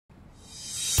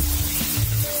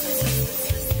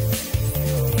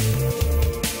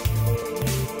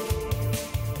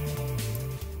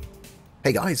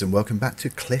Hey guys, and welcome back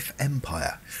to Cliff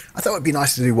Empire. I thought it'd be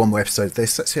nice to do one more episode of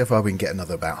this. Let's see how far we can get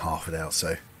another about half an hour or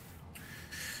so.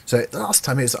 So the last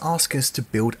time it was asking us to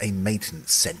build a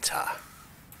maintenance centre.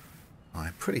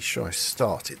 I'm pretty sure I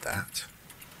started that.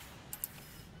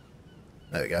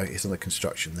 There we go, it's on the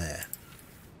construction there.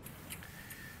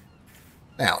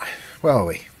 Now, where are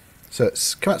we? So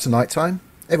it's come out to night time,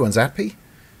 everyone's happy.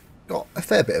 Got a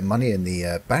fair bit of money in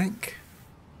the bank.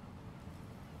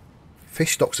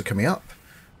 Fish stocks are coming up.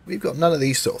 We've got none of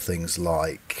these sort of things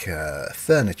like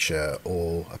furniture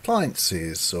or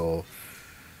appliances or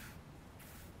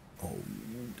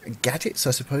gadgets,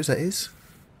 I suppose that is.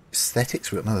 Aesthetics,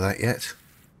 we've got none of that yet.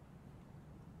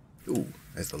 Ooh,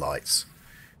 there's the lights.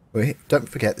 Don't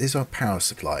forget, this is our power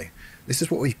supply. This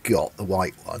is what we've got, the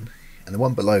white one. And the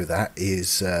one below that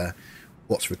is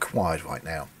what's required right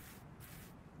now.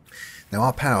 Now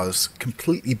our power's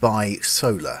completely by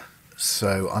solar.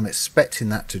 So I'm expecting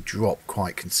that to drop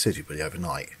quite considerably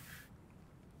overnight.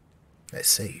 Let's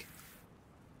see.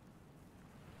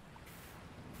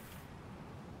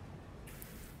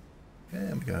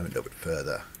 And we go a little bit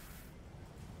further.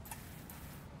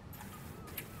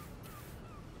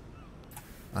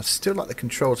 I'd still like the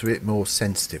controls a bit more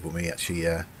sensitive when we actually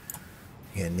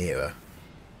get nearer.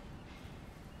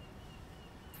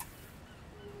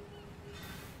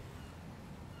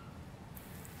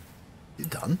 Is it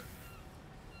done?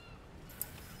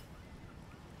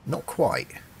 Not quite.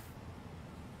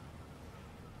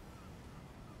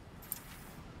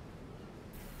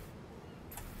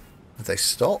 Have they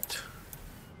stopped?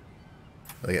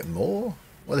 Are they getting more?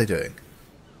 What are they doing?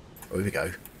 Oh, here we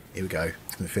go. Here we go.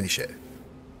 It's going to finish it.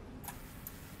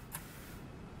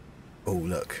 Oh,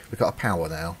 look. We've got our power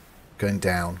now. Going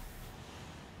down.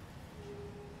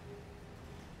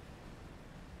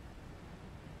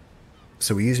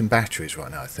 So we're using batteries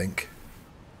right now, I think.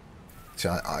 So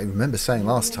I remember saying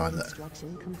last time that...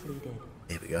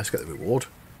 Here we go, let's get the reward.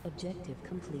 Objective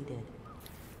completed.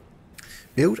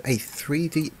 Build a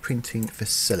 3D printing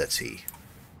facility.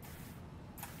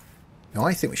 Now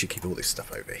I think we should keep all this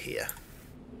stuff over here.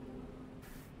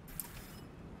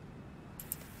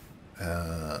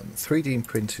 3D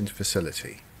printing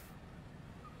facility.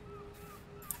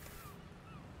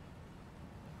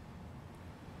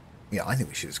 Yeah, I think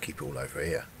we should just keep it all over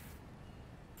here.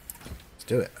 Let's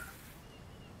do it.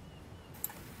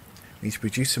 We need to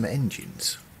produce some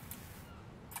engines.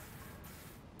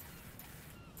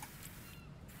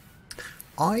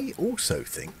 I also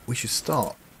think we should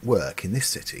start work in this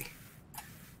city.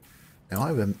 Now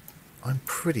I'm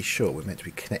pretty sure we're meant to be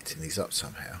connecting these up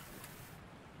somehow.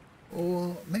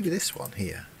 Or maybe this one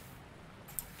here.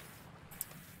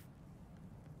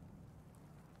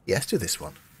 Yeah, let's do this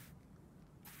one.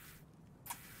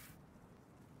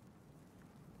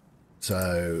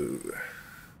 So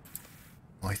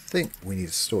I think we need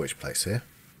a storage place here.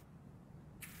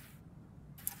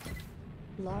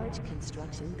 Large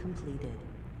construction completed.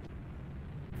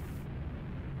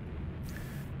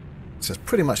 So it's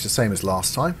pretty much the same as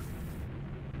last time.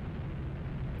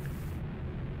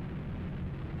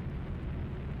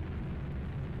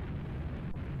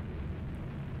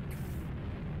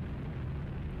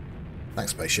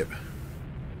 Thanks, spaceship.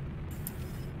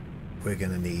 We're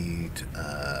going to need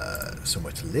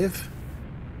somewhere to live.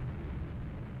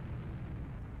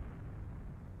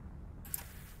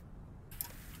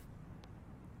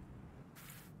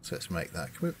 So let's make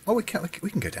that. Can we, oh, we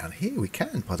can go down here. We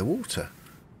can by the water.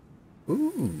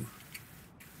 Ooh.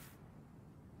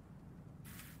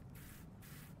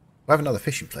 We'll have another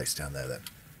fishing place down there then.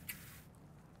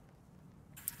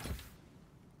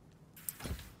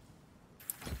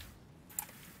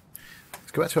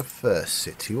 Let's go back to our first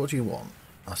city. What do you want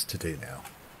us to do now?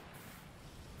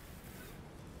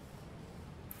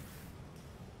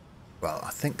 Well, I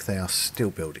think they are still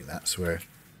building that, so we're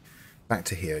back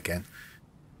to here again.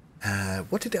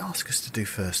 What did it ask us to do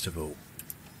first of all?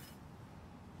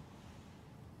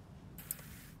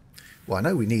 Well, I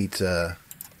know we need...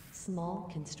 Small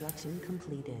construction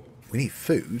completed. We need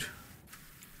food.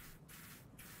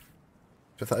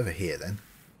 Put that over here then.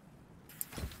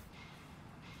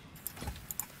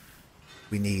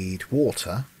 We need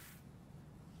water.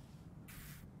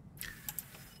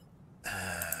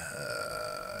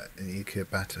 Nuclear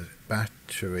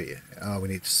battery. Oh, we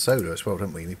need solar as well,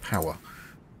 don't we? We need power.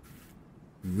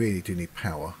 We really do need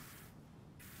power.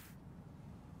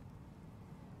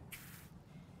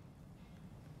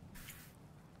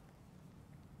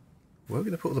 Where are we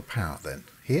going to put all the power then?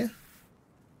 Here?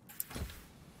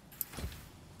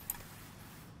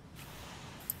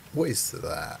 What is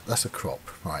that? That's a crop.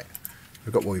 Right.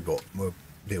 We've got what we bought. We're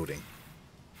building.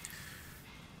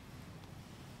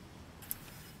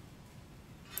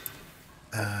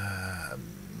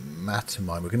 Matter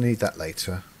mine. We're going to need that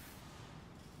later.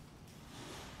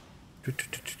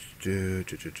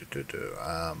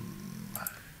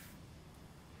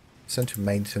 Centre of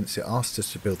maintenance. It asked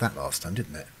us to build that last time,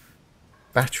 didn't it?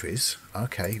 Batteries.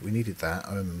 Okay, we needed that.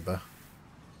 I remember.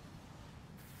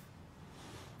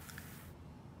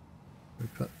 We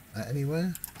put that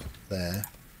anywhere? There.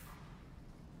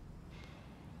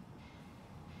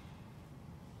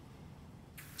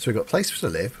 So we've got places to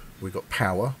live, we've got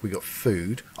power, we've got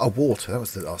food. Oh, water, that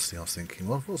was the last thing I was thinking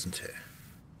of, wasn't it?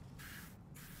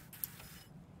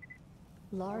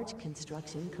 Large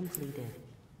construction completed.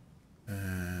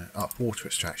 Water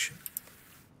extraction.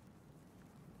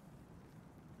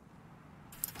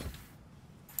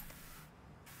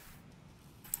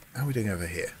 How are we doing over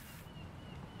here?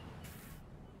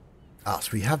 So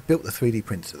we have built the 3D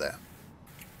printer there.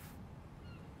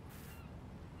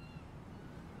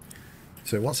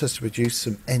 So it wants us to produce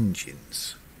some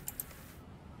engines.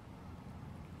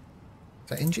 Is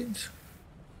that engines?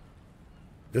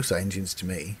 Looks like engines to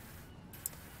me.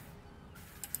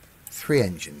 3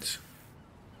 engines.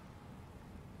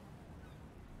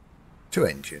 2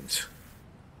 engines.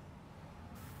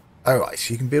 Alright,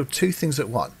 so you can build 2 things at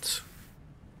once.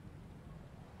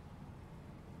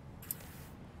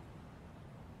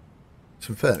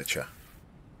 Some furniture.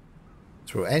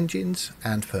 So engines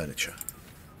and furniture.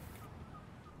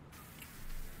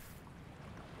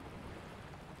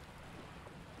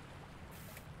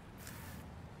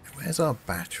 Where's our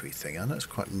battery thing? I know it's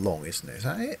quite long, isn't it? Is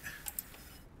that it?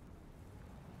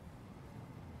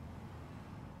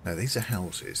 No, these are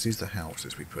houses. These are the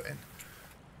houses we put in.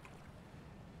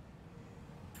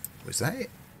 Was that it?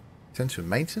 Centre of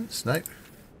maintenance? Nope.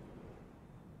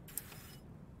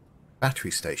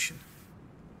 Battery station.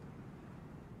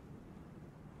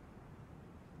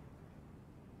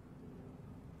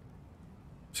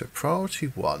 So priority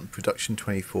 1, production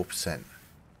 24%.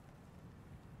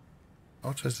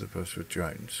 Autos as opposed to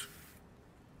drones.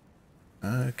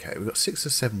 Okay, we've got 6 or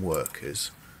 7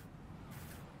 workers.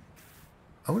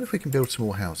 I wonder if we can build some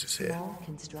more houses here. Small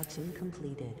construction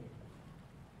completed.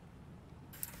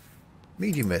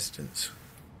 Medium residence.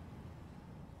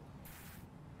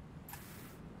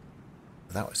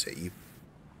 That was it.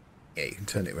 Yeah, you can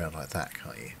turn it around like that,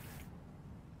 can't you?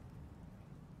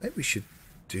 Maybe we should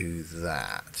do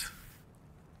that.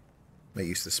 Make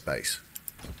use of the space.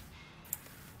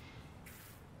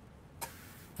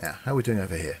 Now, how are we doing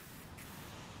over here?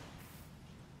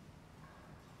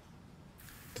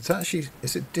 Does that actually,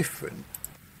 is it different?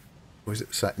 Or is it,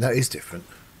 no, it is different.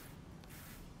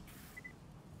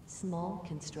 Small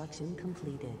construction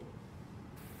completed.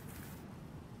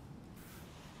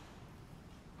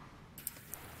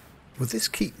 Will this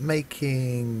keep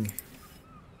making...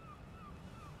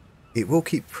 It will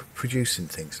keep producing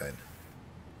things then.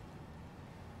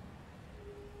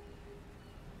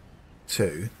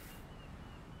 2.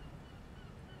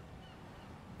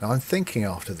 Now I'm thinking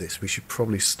after this we should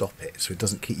probably stop it so it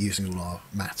doesn't keep using all our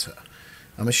matter.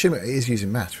 I'm assuming it is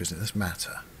using matter, isn't it? That's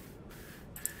matter.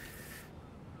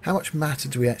 How much matter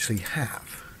do we actually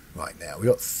have right now? We've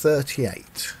got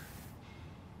 38.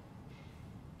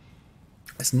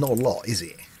 That's not a lot, is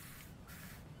it?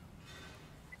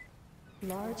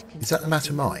 Large Is that the matter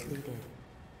construction mine? completed.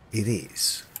 It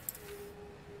is.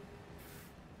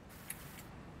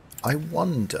 I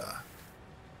wonder...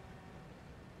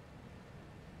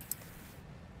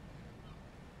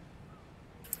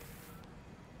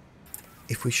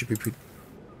 if we should be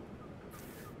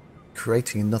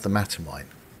creating another matter mine.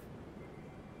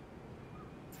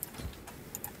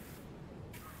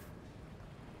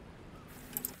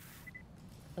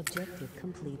 Objective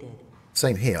completed.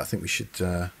 Same here, I think we should...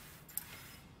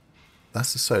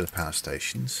 that's the solar power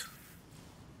stations.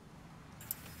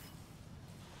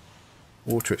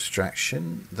 Water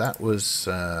extraction, that was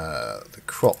the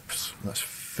crops, that's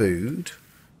food.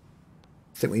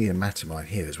 I think we need a matter mine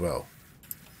here as well.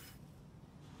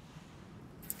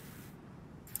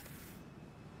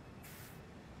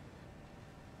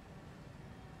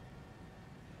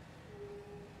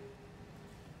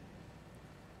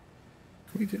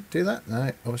 Can we do that?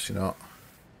 No, obviously not.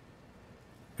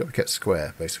 Got to get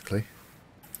square, basically.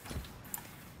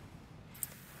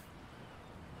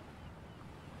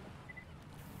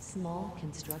 Small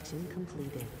construction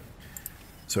completed.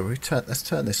 So let's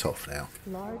turn this off now.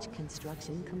 Large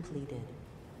construction completed.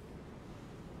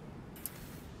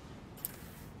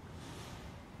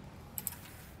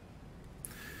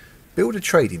 Build a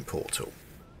trading portal.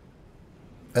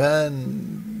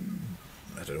 And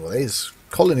I don't know what it is.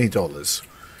 Colony dollars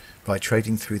by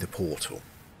trading through the portal.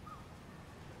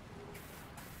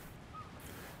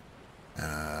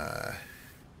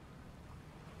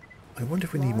 I wonder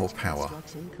if we need more Large power.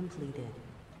 construction completed.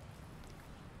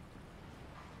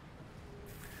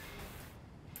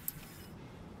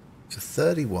 So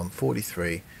 31,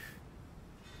 43.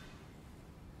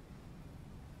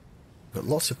 Got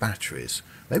lots of batteries.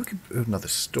 Maybe we could build another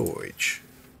storage.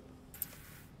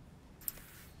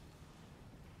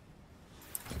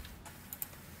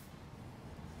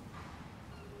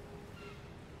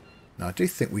 Now I do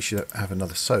think we should have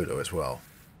another solar as well.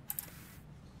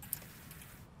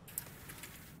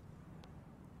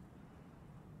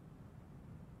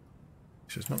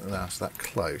 So it's not going to allow us that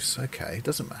close. Okay,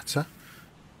 doesn't matter.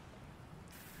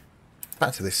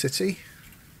 Back to this city.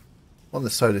 One of the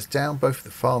solar's down, both of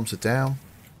the farms are down.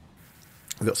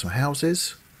 We've got some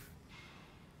houses.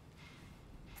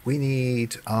 We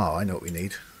need... Ah, I know what we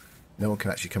need. No one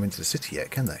can actually come into the city yet,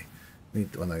 can they? We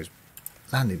need one of those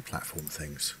landing platform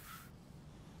things.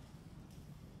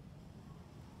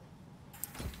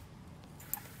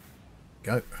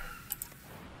 Go.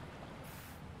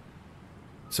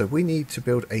 So we need to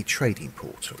build a trading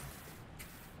portal.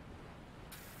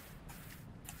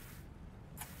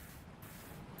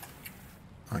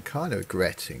 I'm kind of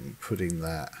regretting putting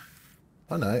that...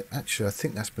 Oh no, actually I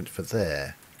think that's meant for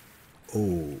there.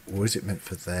 Oh, or is it meant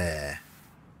for there?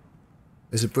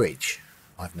 There's a bridge,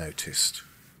 I've noticed.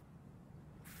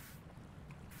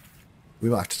 We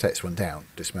might have to take this one down,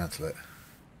 dismantle it.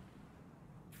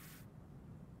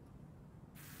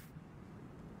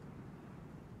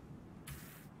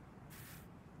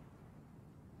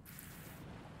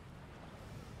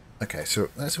 Okay, so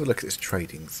let's have a look at this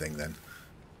trading thing then.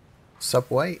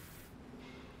 Subway.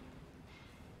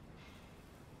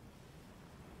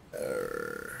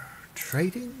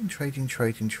 Trading.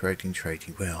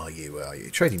 Where are you? Where are you?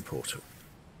 Trading portal.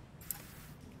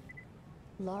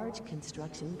 Large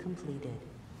construction completed.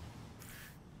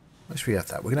 Let's re-have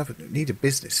that. We're going to need a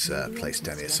business Medium place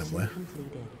down here construction somewhere.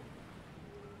 completed.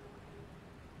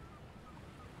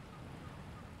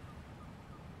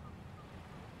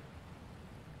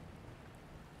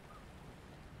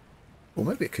 Or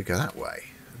maybe it could go that way.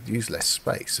 Use less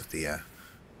space of the...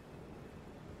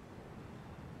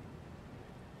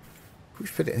 Could we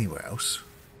fit it anywhere else?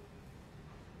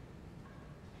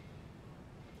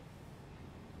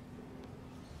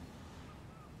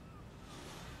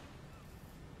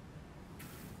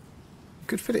 We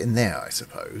could fit it in there, I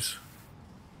suppose.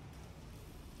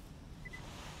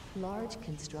 Large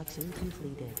construction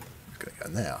completed. It's going to go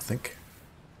in there, I think.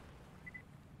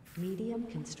 Medium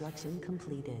construction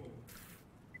completed.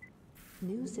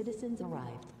 New citizens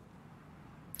arrived.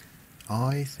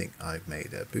 I think I've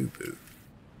made a boo-boo.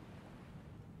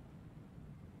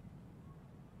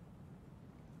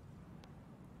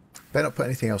 Better not put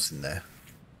anything else in there.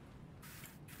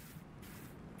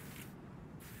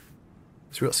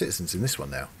 So we've got citizens in this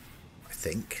one now, I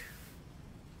think.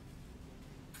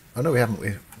 Oh no, we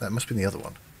haven't. That must be the other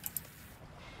one.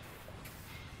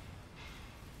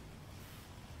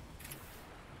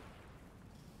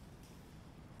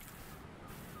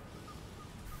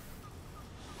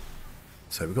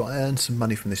 So we've got to earn some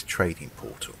money from this trading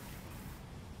portal.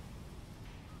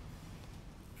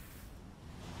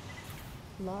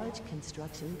 Large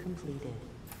construction completed.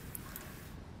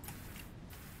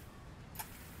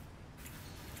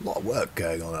 A lot of work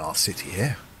going on in our city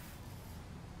here.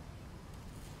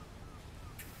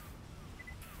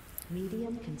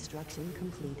 Medium construction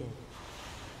completed.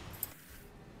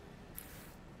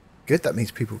 Good, that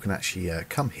means people can actually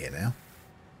come here now.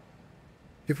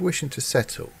 People wishing to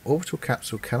settle. Orbital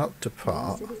capsule cannot New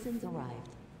depart. citizens arrived.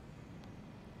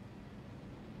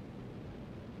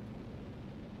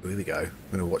 Here we go. I'm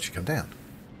going to watch you come down.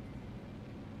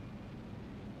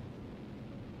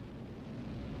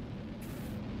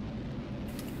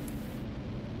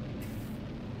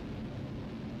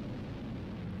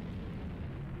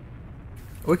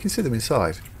 Oh, we can see them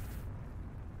inside.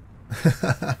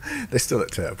 They still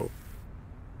look terrible.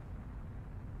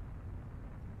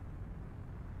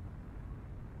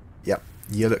 Yep,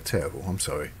 you look terrible. I'm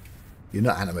sorry. You're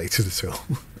not animated at all.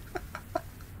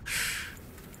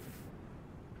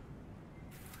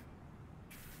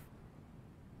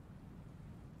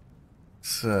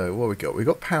 So, what we got? We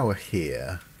got power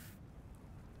here.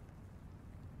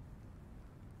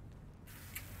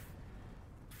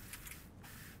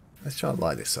 Let's try and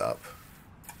light this up.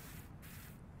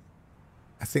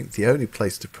 I think the only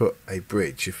place to put a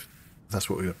bridge, if that's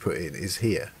what we're going to put in, is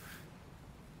here.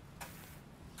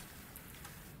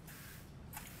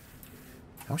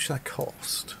 How much should that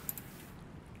cost?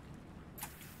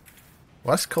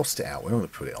 Well, let's cost it out. We don't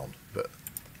want to put it on, but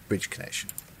bridge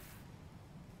connection.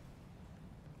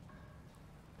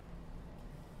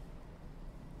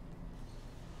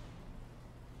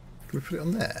 Can we put it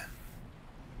on there?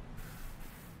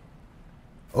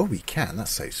 Oh, we can. That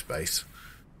saves space.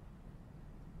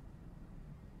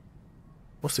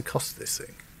 What's the cost of this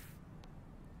thing?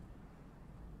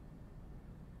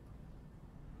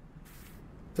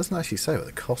 Doesn't actually say what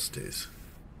the cost is.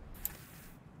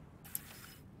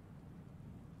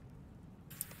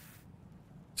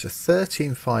 So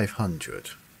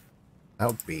 13,500. That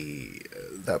would be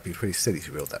pretty silly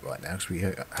to build that right now because we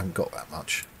haven't got that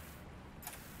much.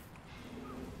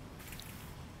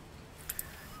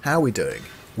 How are we doing?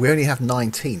 We only have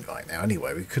 19 right now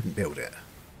anyway. We couldn't build it.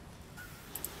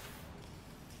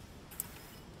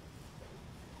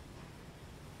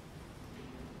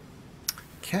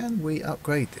 Can we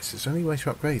upgrade this? Is there any way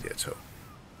to upgrade it at all?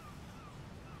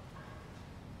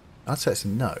 I'd say it's a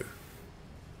no.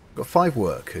 We've got 5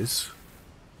 workers.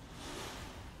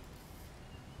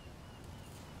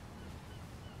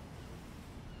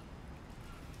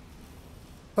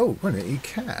 Oh, wait a minute, you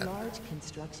can. Large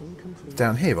construction complete.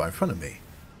 Down here, right in front of me.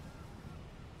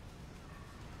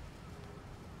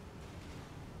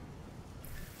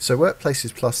 So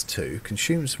workplaces +2,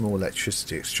 consumes more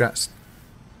electricity, extracts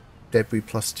debris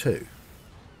 +2. So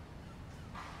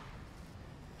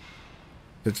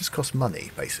it just costs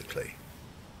money, basically.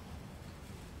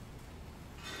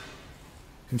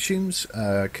 Consumes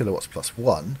kilowatts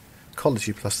 +1,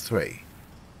 ecology +3.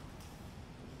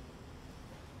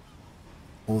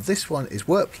 Well, this one is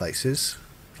workplaces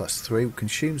 +3,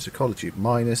 consumes ecology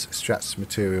minus, extracts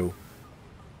material.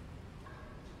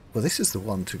 Well, this is the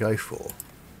one to go for.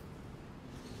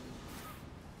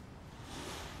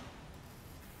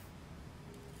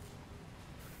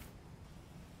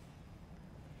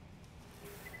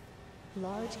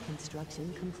 Large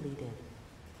construction completed.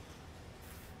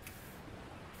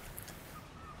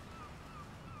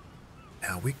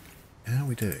 How are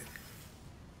we doing?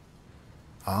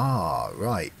 Ah,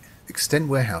 right. Extend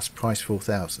warehouse, price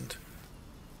 4,000.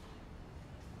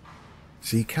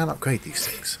 So you can upgrade these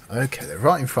things. Okay, they're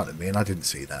right in front of me and I didn't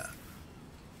see that.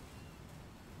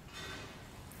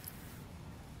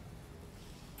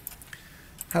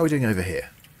 How are we doing over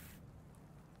here?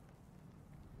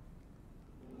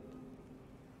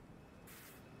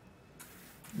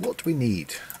 What do we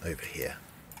need over here?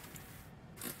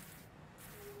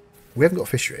 We haven't got a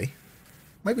fishery.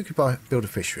 Maybe we could build a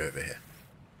fishery over here.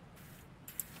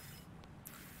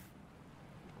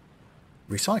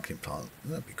 Recycling plant.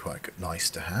 That'd be quite good, nice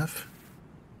to have.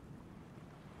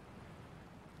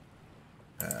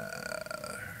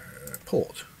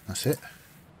 Port. That's it.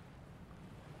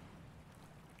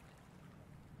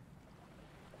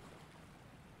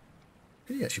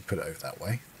 Can you actually put it over that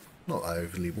way? Not that I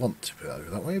overly want to put it over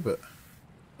that way, but...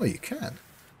 well, you can.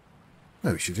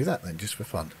 Maybe we should do that then, just for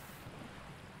fun.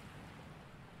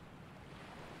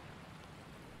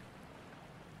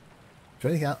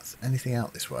 Is there anything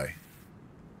out this way?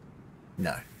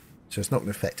 No. So it's not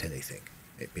going to affect anything,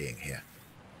 it being here.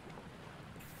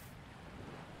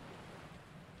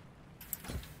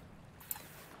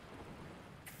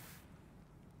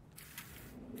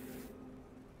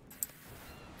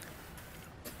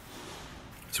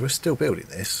 So we're still building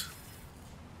this.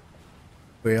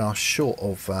 We are short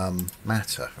of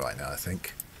matter right now, I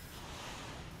think.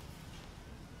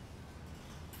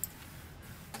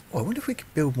 Oh, I wonder if we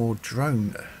could build more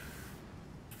drone.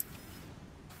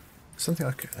 Something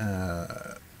like...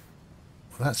 well,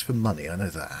 that's for money, I know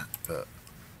that, but...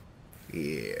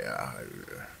 yeah...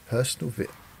 personal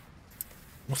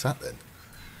what's that then?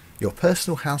 Your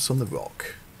personal house on the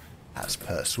rock has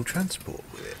personal transport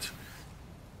with it.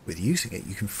 With using it,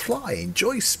 you can fly,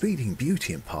 enjoy speeding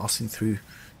beauty and passing through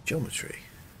geometry.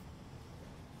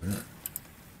 Yeah.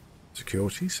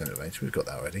 Security, center range, we've got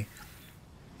that already.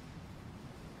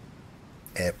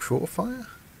 Air purifier?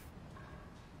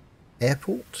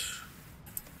 Airport?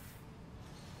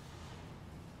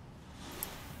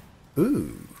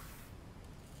 Ooh.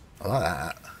 I like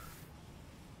that.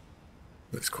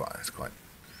 It's quite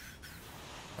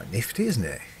nifty, isn't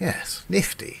it? Yes,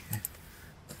 nifty.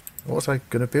 What was I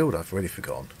going to build? I've already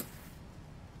forgotten.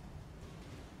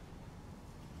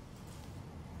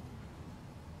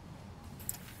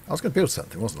 I was going to build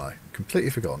something, wasn't I?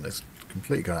 Completely forgotten. It's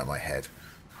completely gone out of my head.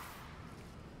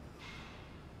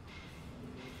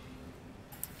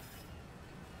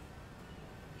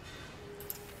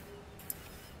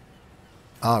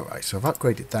 Alright, so I've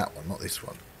upgraded that one, not this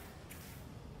one.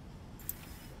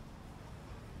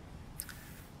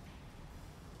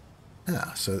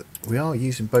 Ah, so we are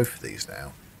using both of these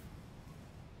now.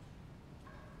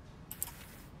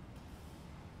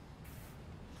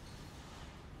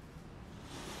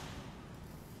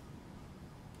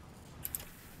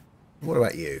 What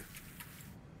about you?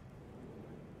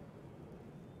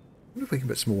 wonder if we can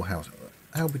put small house.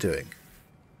 How are we doing?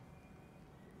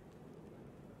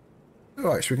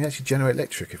 Alright, so we can actually generate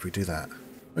electric if we do that.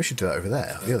 We should do that over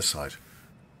there, on the other side.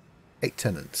 8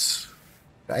 tenants.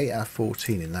 8 out of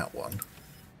 14 in that one.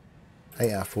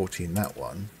 8 out of 14 in that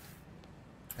one.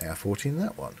 8 out of 14 in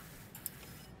that one.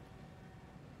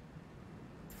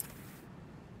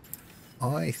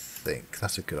 I think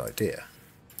that's a good idea.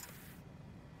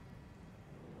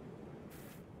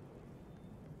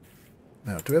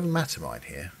 Now, do we have a matter mine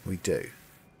here? We do.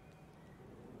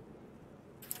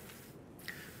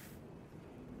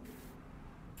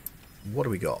 What do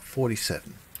we got?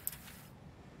 47.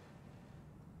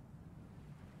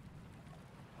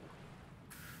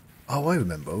 Oh, I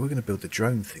remember. We were going to build the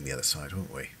drone thing the other side,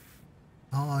 weren't we?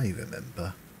 I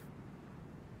remember.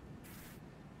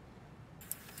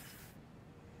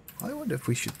 I wonder if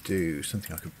we should do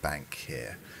something like a bank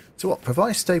here. So what?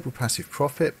 Provides stable passive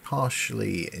profit,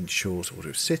 partially ensures order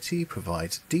of city,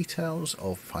 provides details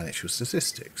of financial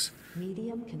statistics.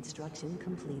 Medium construction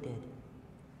completed.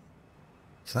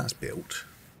 So that's built.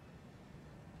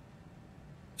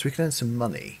 So we can earn some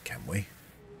money, can we?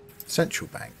 Central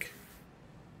bank.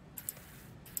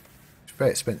 It's very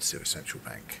expensive, a central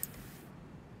bank.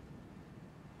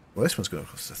 Well, this one's going to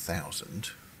cost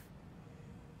 1,000.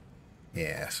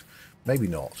 Yes, maybe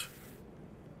not.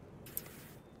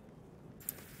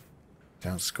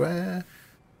 Town square.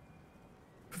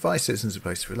 Provides citizens a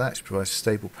place to relax. Provides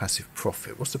stable passive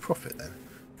profit. What's the profit then?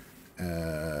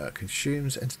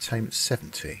 Consumes entertainment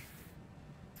 70.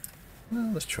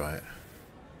 Well, let's try it.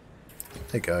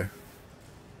 There you go.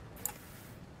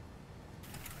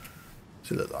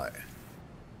 What's it look like?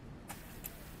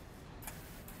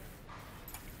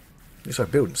 Looks like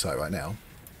a building site right now.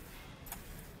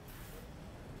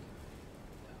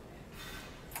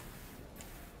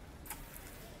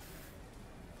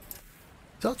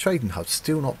 Is our trading hub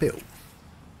still not built?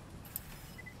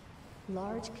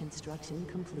 Large construction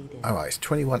completed. Alright, it's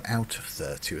 21 out of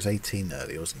 30. It was 18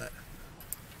 earlier, wasn't it?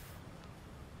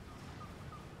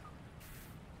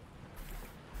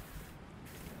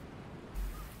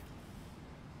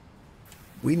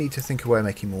 We need to think a way of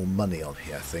making more money on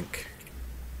here, I think.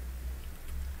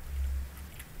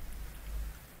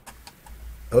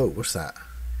 Oh, what's that?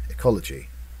 Ecology.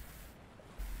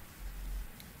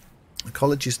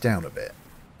 Ecology's down a bit.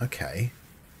 Okay.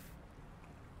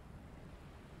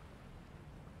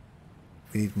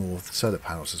 We need more solar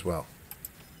panels as well.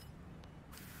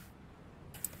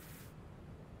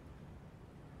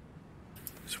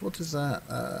 So what does that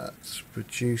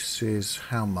produces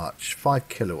how much? 5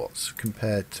 kilowatts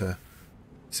compared to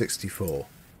 64.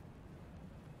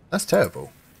 That's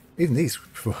terrible. Even these.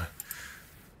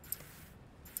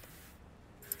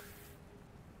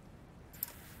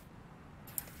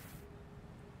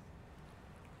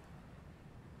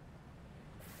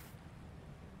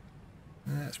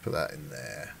 Let's put that in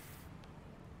there.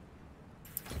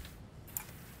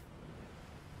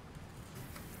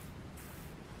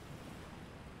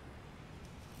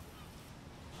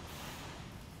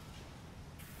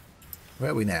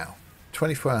 Where are we now?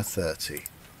 24 out of 30. We've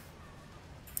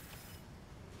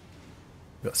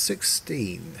got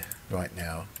 16 right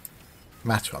now.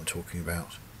 Matter I'm talking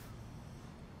about.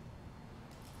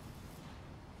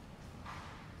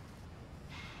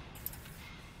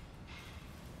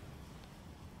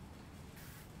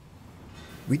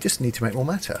 We just need to make more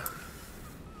matter.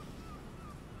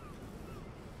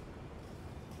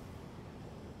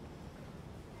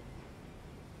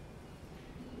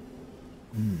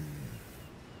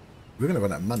 We're going to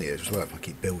run out of money as well if I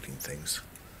keep building things.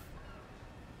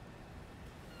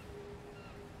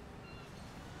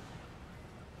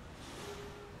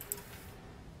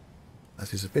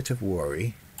 That is a bit of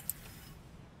worry.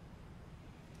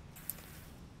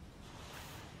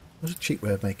 What's a cheap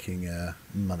way of making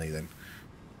money then?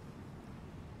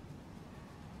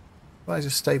 Why is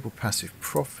a stable passive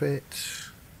profit?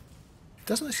 It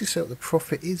doesn't actually say what the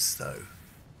profit is though.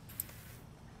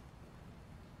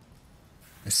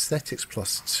 Aesthetics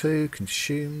 +2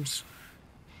 consumes.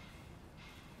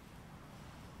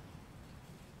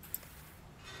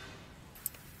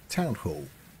 Town hall.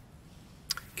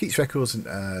 Keeps records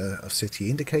of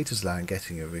city indicators, allowing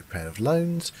getting a repair of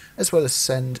loans, as well as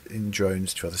send in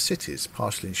drones to other cities.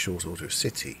 Partially ensures order of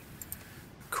city.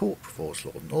 Court performs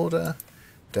law and order.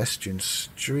 Pedestrian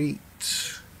street.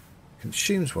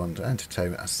 Consumes 1.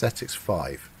 Entertainment. Aesthetics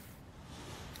 5.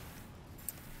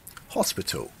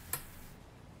 Hospital.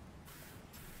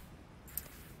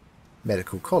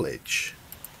 Medical college.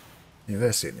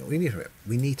 University. We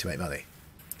need to make money.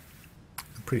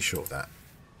 I'm pretty sure of that.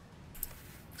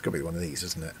 It's got to be one of these,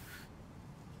 isn't it?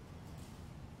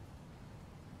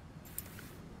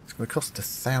 It cost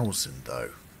 1,000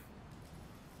 though.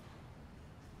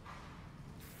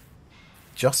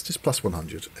 Justice plus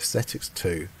 100, aesthetics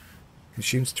 2,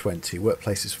 consumes 20,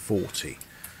 workplaces 40.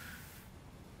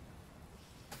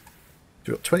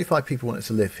 We've got 25 people wanting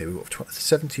to live here. We've got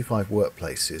 75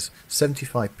 workplaces,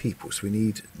 75 people, so we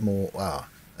need more.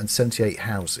 And 78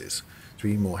 houses, so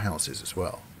we need more houses as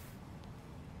well.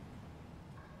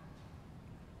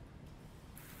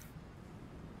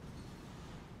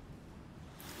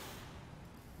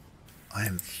 I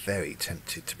am very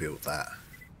tempted to build that.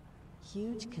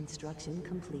 Huge construction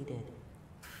completed.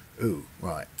 Ooh,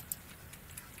 right.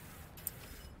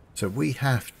 So we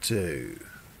have to...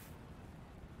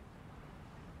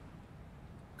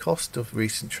 Cost of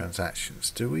recent transactions.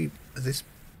 Do we... Is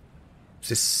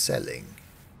this selling?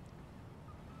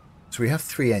 So we have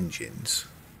 3 engines.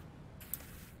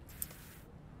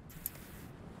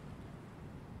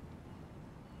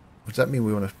 Does that mean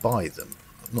we want to buy them?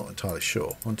 I'm not entirely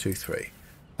sure. 1, 2, 3.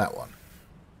 That one.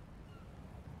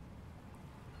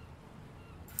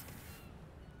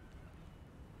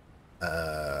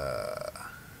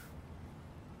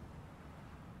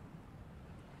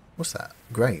 What's that?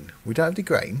 Grain. We don't have any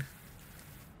grain.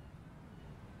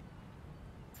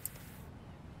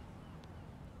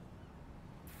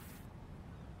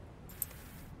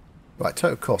 Right,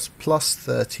 total cost plus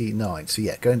 39. So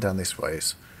yeah, going down this way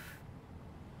is...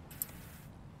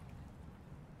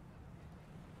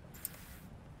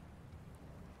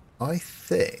 I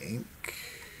think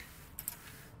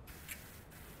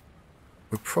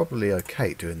we're probably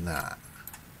okay doing that.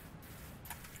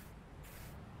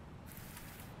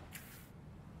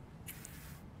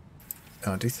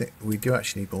 I do think we do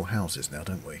actually need more houses now,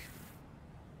 don't we?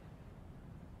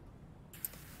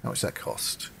 How much does that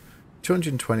cost?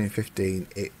 220 and 15,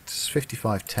 it's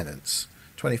 55 tenants.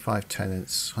 25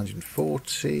 tenants,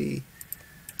 140.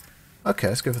 Okay,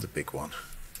 let's go for the big one.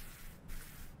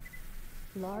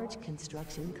 Large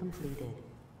construction completed.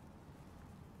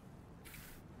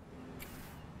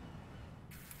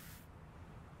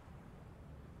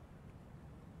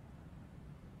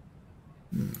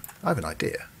 I have an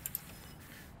idea.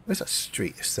 Where's that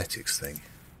street aesthetics thing?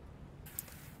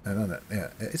 No, yeah,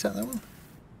 is that one?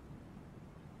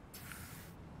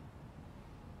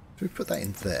 So we put that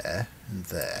in there and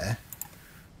there,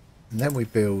 and then we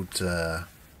build that.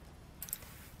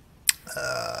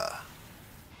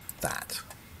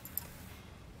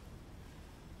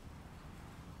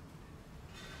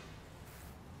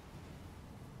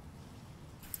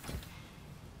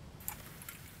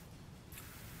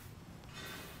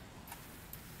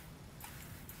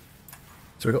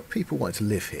 So we've got people wanting to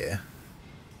live here.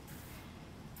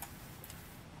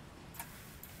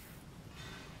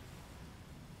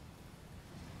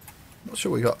 Not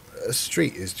sure we got... A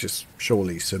street is just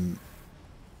surely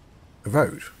a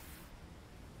road.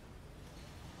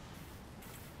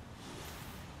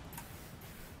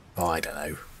 Oh, I don't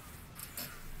know.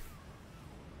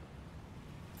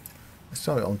 Let's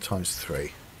start it on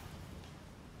 ×3.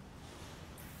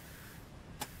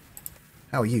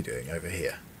 How are you doing over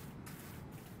here?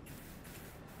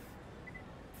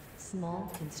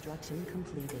 Small construction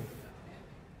completed.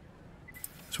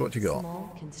 So what do you got?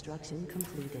 Small construction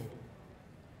completed.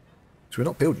 So we're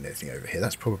not building anything over here,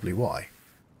 that's probably why.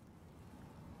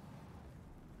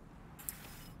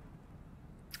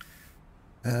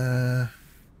 Uh,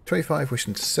 25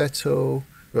 wishing to settle.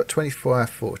 We've got 24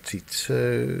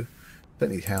 42.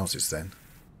 Don't need houses then.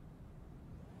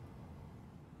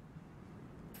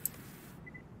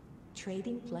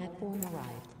 Trading platform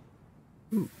arrived.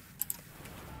 Ooh.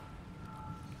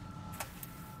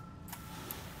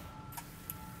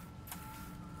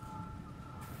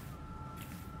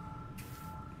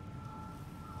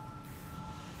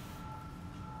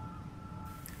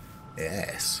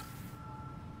 Yes.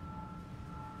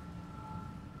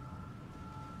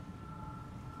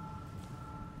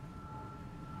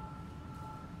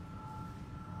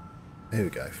 There we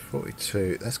go,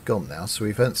 42. That's gone now, so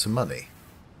we've earned some money.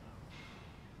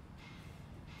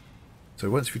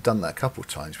 So once we've done that a couple of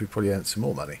times, we've probably earned some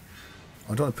more money.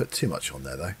 I don't want to put too much on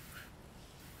there, though.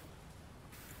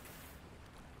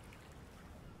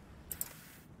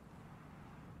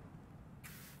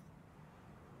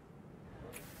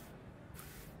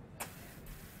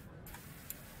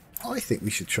 I think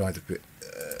we should try the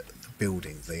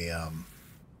building the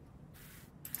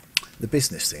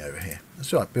business thing over here.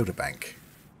 That's right, build a bank.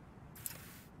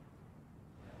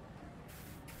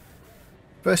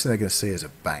 First thing they're going to see is a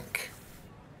bank.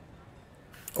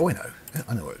 Oh, I know.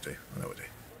 I know what to do. I know what to do.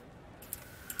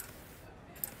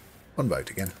 On road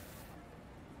again.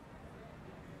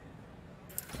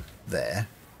 There.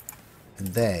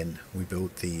 And then we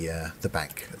build the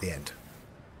bank at the end.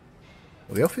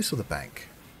 Or the office or the bank.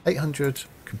 800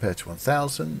 compared to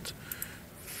 1000.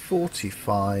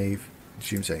 45.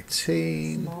 Consumes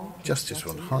 18. Small Justice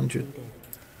construction 100. completed.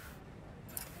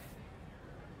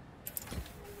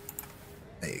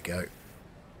 There you go.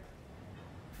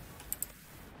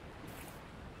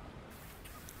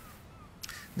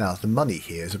 Now, the money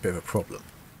here is a bit of a problem.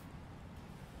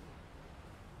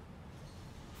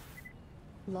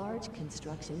 Large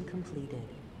construction completed.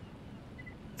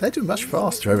 They're doing much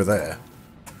faster over there.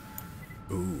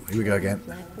 Ooh, here we go again.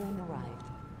 Platform arrived.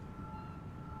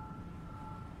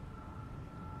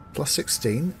 Plus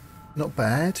 16. Not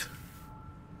bad.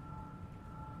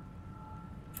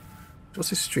 What's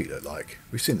this street look like?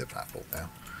 We've seen the platform now.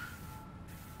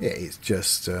 Yeah, it's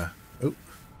just... oh.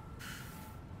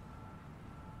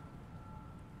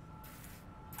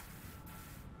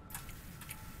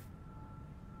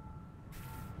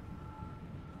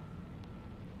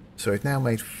 So we've now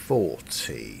made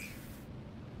 40.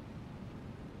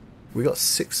 We got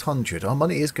 600. Our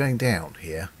money is going down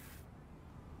here.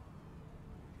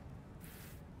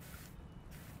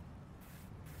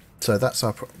 So that's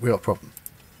our we got a problem.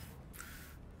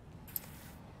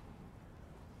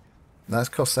 That's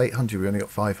cost 800. We only got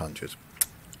 500.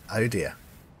 Oh dear.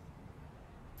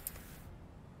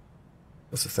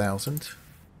 That's 1,000.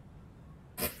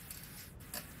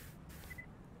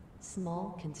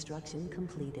 Small construction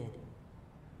completed.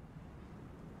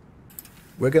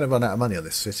 We're going to run out of money on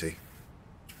this city.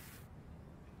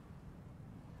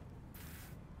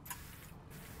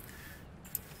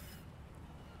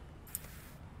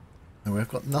 And we've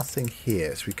got nothing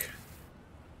here, so we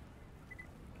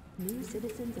New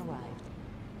citizens arrived.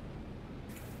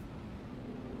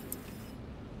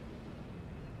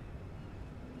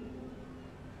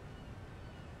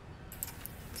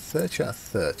 .30 out of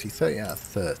 30, 30 out of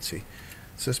 30.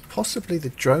 So it's possibly the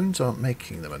drones aren't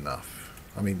making them enough.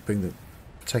 I mean,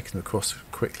 taking them across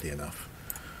quickly enough.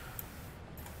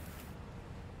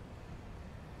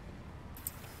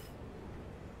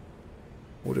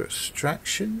 Order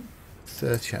extraction,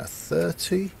 30 out of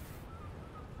 30.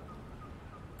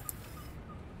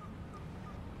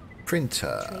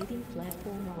 Printer. Trading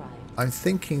platform arrived. I'm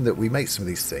thinking that we make some of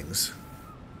these things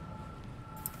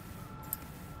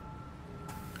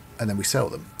and then we sell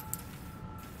them.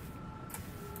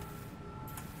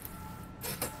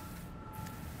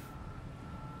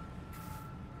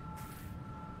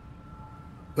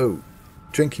 Oh,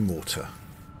 drinking water.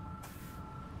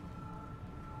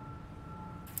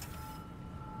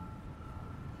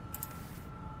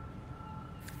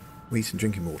 We need some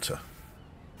drinking water.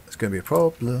 It's going to be a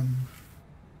problem.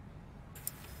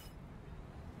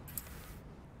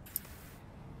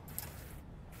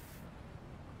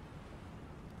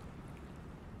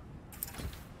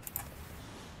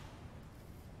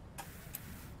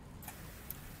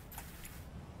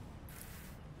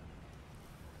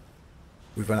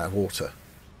 We've run out of water.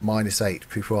 -8.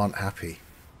 People aren't happy.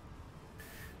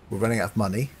 We're running out of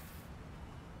money.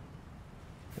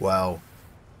 Well,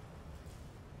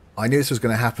 I knew this was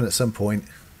going to happen at some point.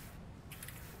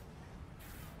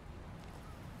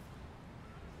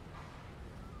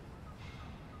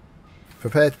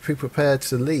 Be prepared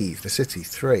to leave the city.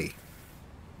 3.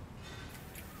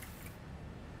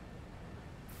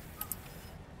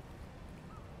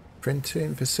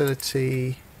 Printing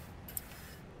facility.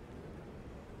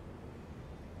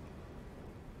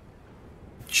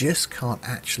 Just can't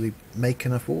actually make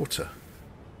enough water.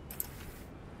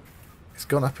 It's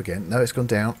gone up again. No, it's gone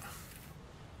down.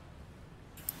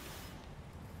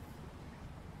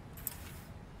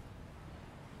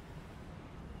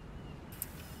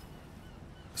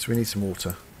 So we need some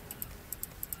water.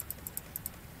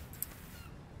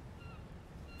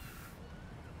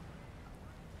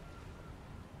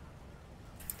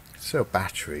 Sell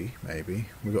battery, maybe.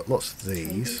 We've got lots of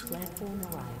these. Trading platform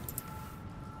arrived.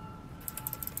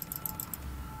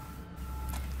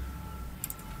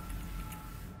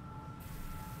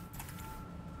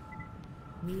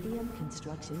 Medium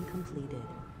construction completed.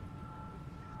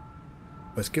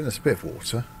 Well, it's given us a bit of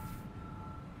water.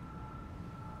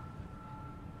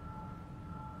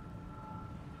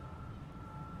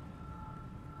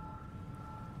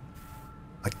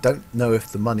 I don't know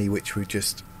if the money which we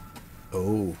just...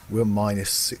 Oh, we're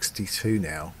 -62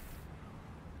 now.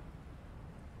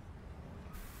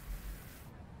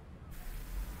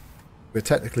 We're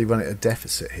technically running a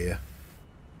deficit here.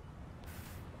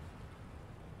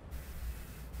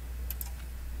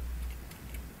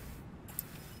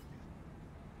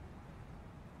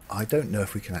 I don't know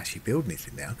if we can actually build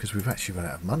anything now because we've actually run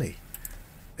out of money.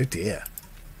 Oh dear.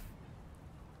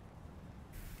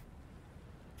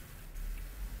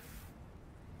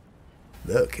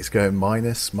 Look, it's going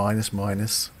minus, minus,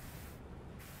 minus.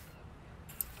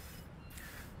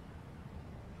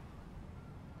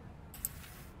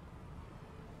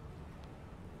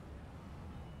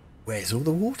 Where's all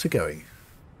the water going?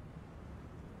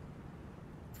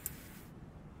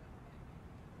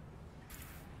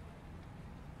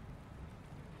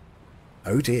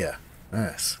 Oh dear.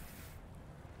 Yes.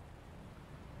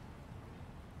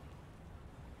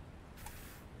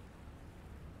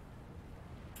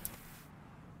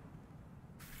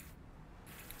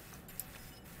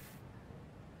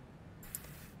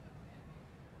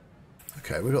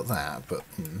 Okay, we got that, but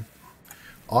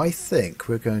I think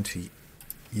we're going to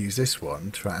use this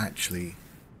one to actually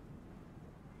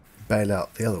bail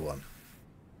out the other one.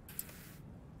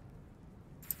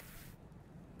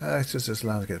 It's just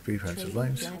allowed to get blueprints of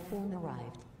loans. Platform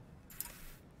arrived.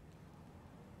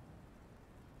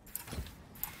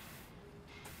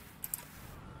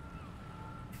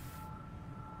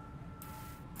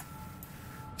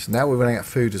 So now we're running out of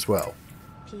food as well.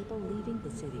 People leaving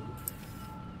the city.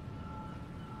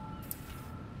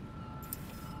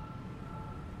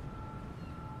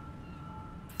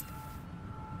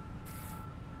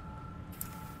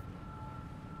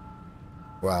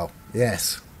 Wow,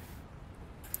 yes.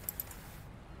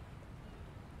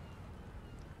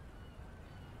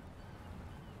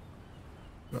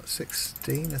 Got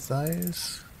 16 of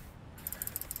those.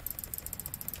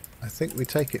 I think we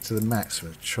take it to the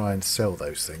maximum to try and sell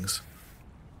those things.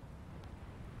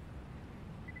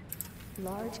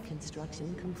 Large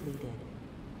construction completed.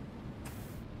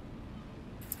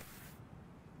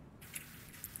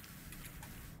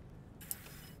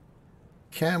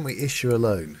 Can we issue a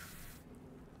loan?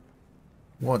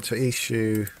 Want to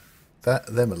issue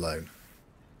them a loan.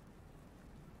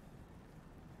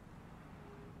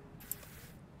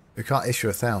 We can't issue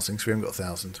 1,000 because we haven't got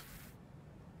 1,000.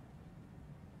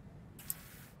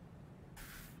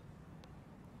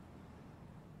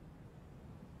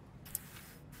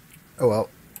 Oh well.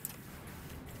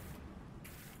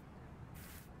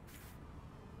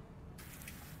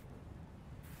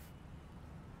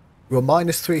 We're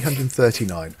minus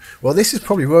 339. Well, this is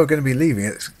probably where we're going to be leaving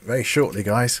it very shortly,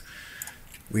 guys.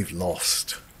 We've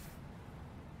lost.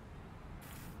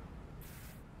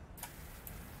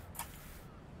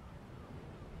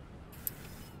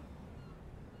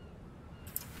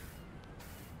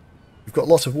 We've got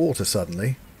lots of water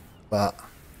suddenly, but...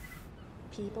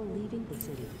 People leaving the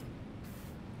city.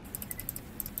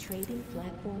 Trading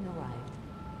platform arrived.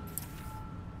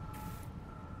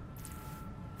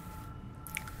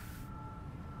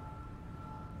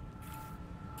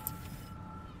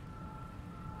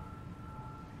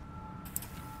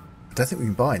 I don't think we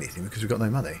can buy anything because we've got no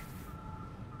money.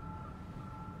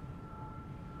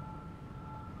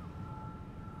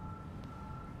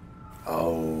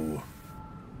 Oh.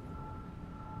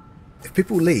 If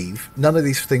people leave, none of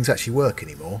these things actually work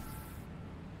anymore.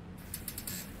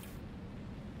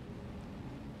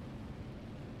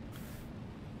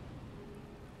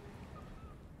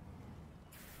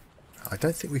 I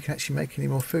don't think we can actually make any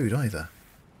more food either.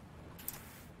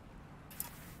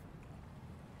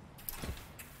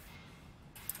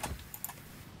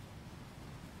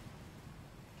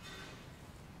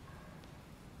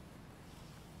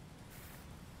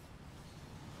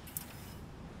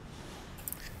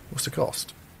 What's the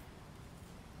cost?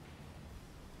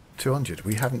 200.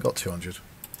 We haven't got 200.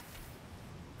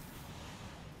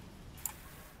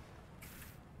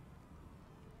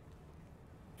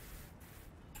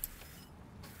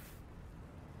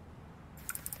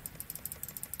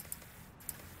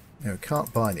 We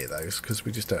can't buy any of those because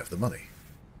we just don't have the money.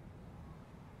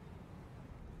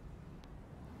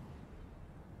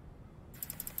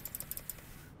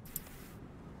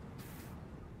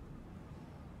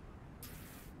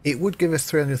 It would give us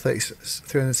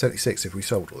 376 if we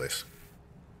sold all this.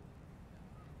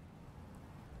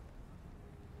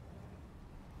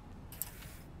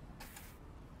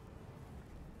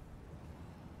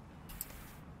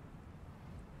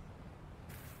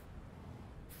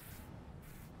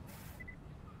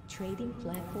 Trading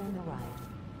platform arrived.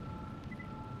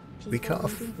 We can't.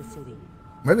 Leaving the city.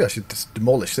 Maybe I should just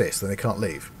demolish this, then they can't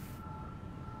leave.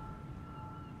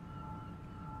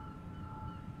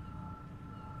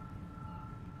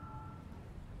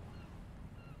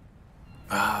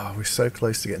 Ah, we're so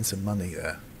close to getting some money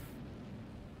there.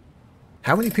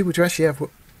 How many people do you actually have?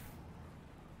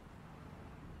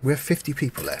 We have 50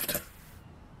 people left.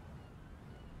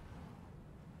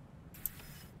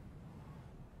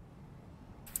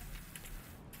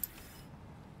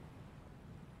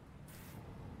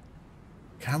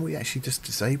 Can we actually just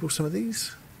disable some of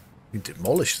these? We can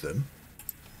demolish them.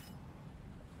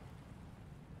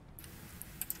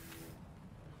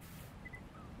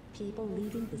 People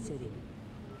leaving the city.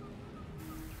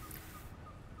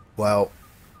 Well,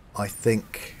 I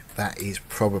think that is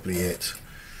probably it.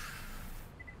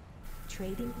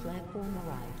 Trading platform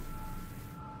arrived.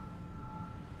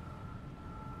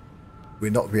 We're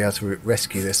not going to be able to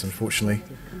rescue this, unfortunately.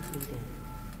 Objective completed.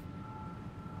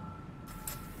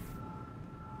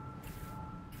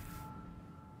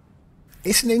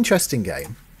 It's an interesting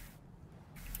game.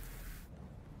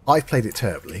 I've played it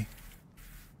terribly.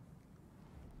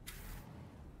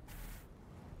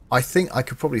 I think I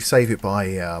could probably save it by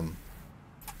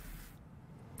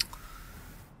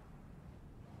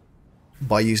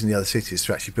using the other cities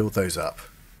to actually build those up.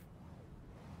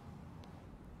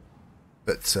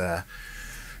 But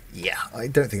yeah, I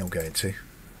don't think I'm going to.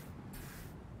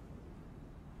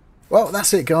 Well,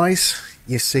 that's it, guys.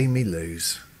 You've seen me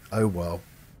lose. Oh well.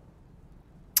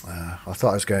 I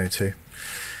thought I was going to.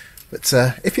 But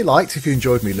if you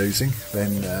enjoyed me losing,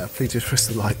 then please just press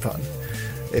the like button.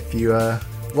 If you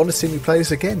want to see me play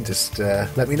this again, just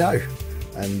let me know.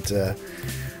 And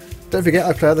don't forget,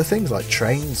 I play other things like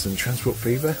Trains and Transport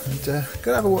Fever, and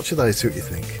go and have a watch of those, see what you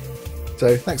think.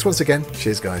 So thanks once again.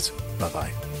 Cheers, guys. Bye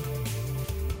bye.